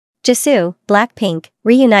Jisoo, BLACKPINK,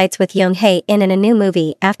 reunites with Jung Hae In a new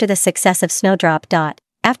movie after the success of Snowdrop.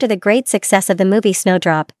 After the great success of the movie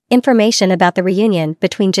Snowdrop, information about the reunion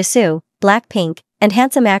between Jisoo, BLACKPINK, and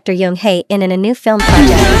handsome actor Jung Hae In a new film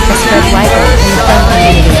project has spread widely in the film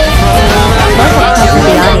community. Both have comforted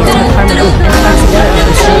the audience with harmony and flexibility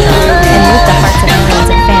in Snowdrop, and moved the hearts of millions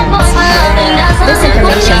of fans. This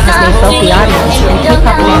information has made both the audience and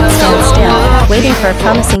K-pop fans stand still, waiting for a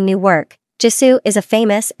promising new work. Jisoo is a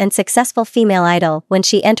famous and successful female idol when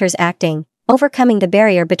she enters acting. Overcoming the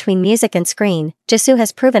barrier between music and screen, Jisoo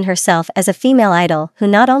has proven herself as a female idol who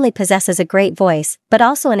not only possesses a great voice but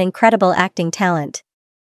also an incredible acting talent.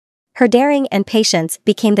 Her daring and patience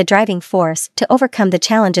became the driving force to overcome the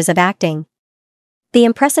challenges of acting. The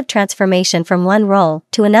impressive transformation from one role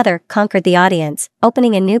to another conquered the audience,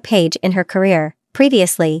 opening a new page in her career.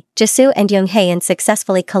 Previously, Jisoo and Jung Hae In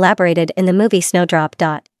successfully collaborated in the movie Snowdrop.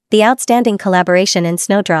 The outstanding collaboration in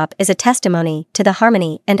Snowdrop is a testimony to the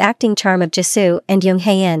harmony and acting charm of Jisoo and Jung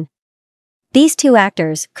Hae In. These two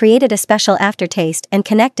actors created a special aftertaste and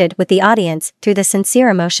connected with the audience through the sincere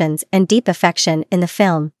emotions and deep affection in the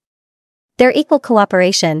film. Their equal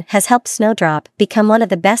cooperation has helped Snowdrop become one of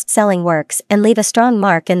the best-selling works and leave a strong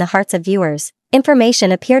mark in the hearts of viewers.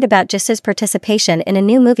 Information appeared about Jisoo's participation in a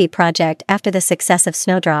new movie project after the success of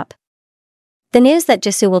Snowdrop. The news that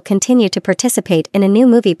Jisoo will continue to participate in a new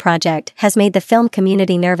movie project has made the film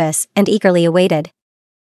community nervous and eagerly awaited.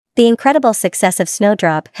 The incredible success of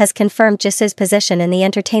Snowdrop has confirmed Jisoo's position in the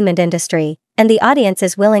entertainment industry, and the audience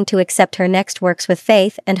is willing to accept her next works with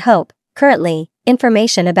faith and hope. Currently,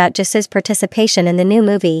 information about Jisoo's participation in the new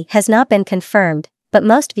movie has not been confirmed, but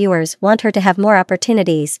most viewers want her to have more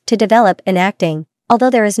opportunities to develop in acting.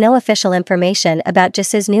 Although there is no official information about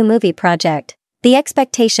Jisoo's new movie project, the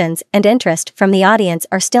expectations and interest from the audience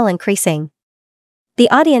are still increasing. The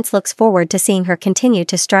audience looks forward to seeing her continue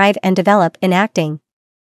to strive and develop in acting,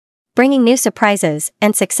 bringing new surprises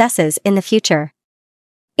and successes in the future.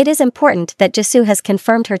 It is important that Jisoo has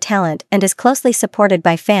confirmed her talent and is closely supported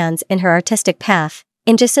by fans in her artistic path.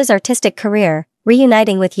 In Jisoo's artistic career,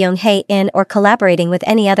 reuniting with Jung Hae In or collaborating with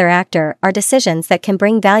any other actor are decisions that can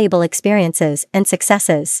bring valuable experiences and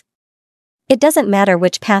successes. It doesn't matter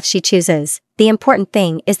which path she chooses, the important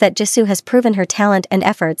thing is that Jisoo has proven her talent and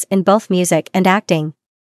efforts in both music and acting.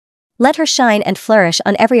 Let her shine and flourish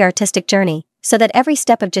on every artistic journey, so that every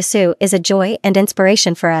step of Jisoo is a joy and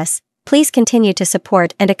inspiration for us. Please continue to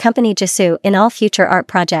support and accompany Jisoo in all future art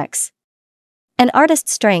projects. An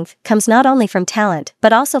artist's strength comes not only from talent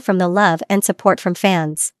but also from the love and support from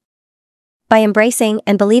fans. By embracing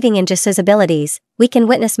and believing in Jisoo's abilities, we can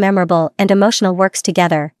witness memorable and emotional works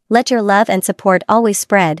together. Let your love and support always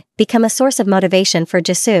spread, become a source of motivation for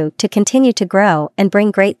Jisoo to continue to grow and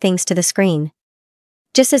bring great things to the screen.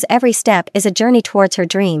 Jisoo's every step is a journey towards her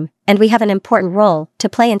dream, and we have an important role to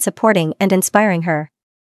play in supporting and inspiring her.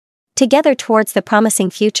 Together towards the promising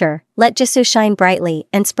future, let Jisoo shine brightly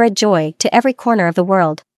and spread joy to every corner of the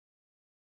world.